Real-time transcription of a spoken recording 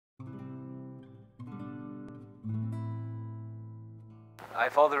I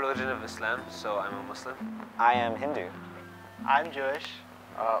follow the religion of Islam, so I'm a Muslim. I am Hindu. I'm Jewish.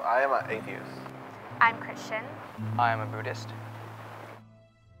 I am an atheist. I'm Christian. I am a Buddhist.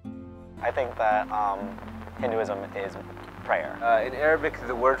 I think that Hinduism is prayer. In Arabic,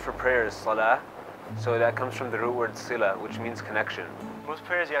 the word for prayer is salah, so that comes from the root word sila, which means connection. Most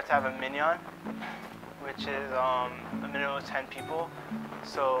prayers you have to have a minyan, which is a minimum of 10 people.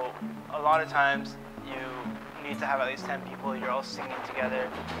 So a lot of times you need to have at least 10 people, you're all singing together.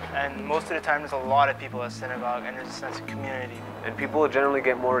 And most of the time there's a lot of people at synagogue and there's a sense of community. And people generally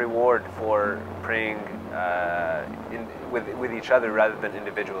get more reward for praying with each other rather than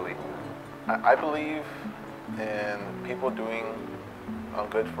individually. I believe in people doing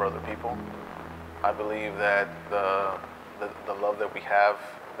good for other people. I believe that the love that we have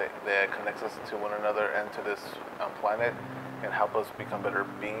that connects us to one another and to this planet can help us become better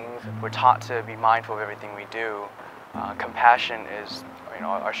beings. We're taught to be mindful of everything we do. Compassion is,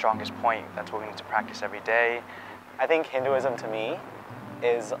 our strongest point. That's what we need to practice every day. I think Hinduism to me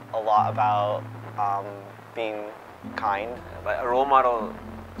is a lot about being kind. A role model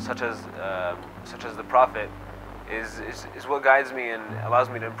such as the Prophet is what guides me and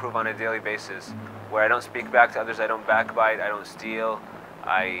allows me to improve on a daily basis, where I don't speak back to others, I don't backbite, I don't steal,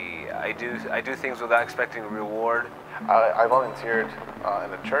 I do things without expecting a reward. I volunteered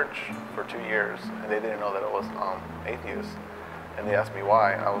in a church for 2 years, and they didn't know that I was atheist, and they asked me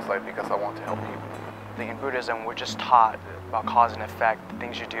why. I was like, because I want to help people. I think in Buddhism we're just taught about cause and effect. The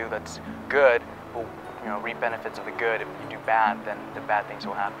things you do that's good will reap benefits of the good. If you do bad, then the bad things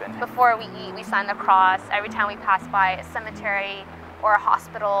will happen. Before we eat, we sign the cross. Every time we pass by a cemetery or a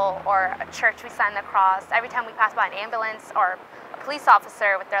hospital or a church, we sign the cross. Every time we pass by an ambulance or a police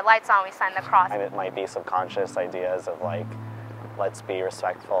officer with their lights on, we sign the cross. And it might be subconscious ideas of like, let's be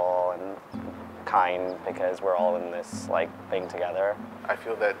respectful and kind because we're all in this thing together. I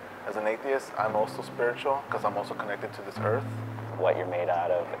feel that as an atheist, I'm also spiritual because I'm also connected to this earth. What you're made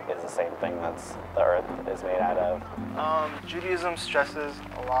out of is the same thing that's the earth is made out of. Judaism stresses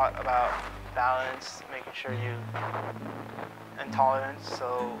a lot about balance, making sure and tolerance.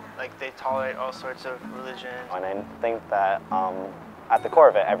 So they tolerate all sorts of religions. And I think that at the core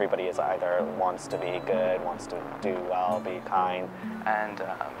of it, everybody is either wants to be good, wants to do well, be kind. And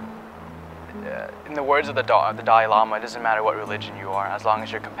in the words of the Dalai Lama, it doesn't matter what religion you are, as long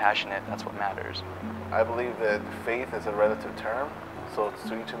as you're compassionate, that's what matters. I believe that faith is a relative term, so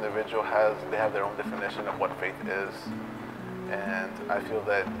to each individual they have their own definition of what faith is, and I feel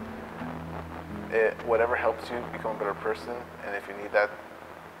that whatever helps you become a better person, and if you need that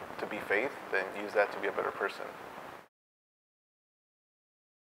to be faith, then use that to be a better person.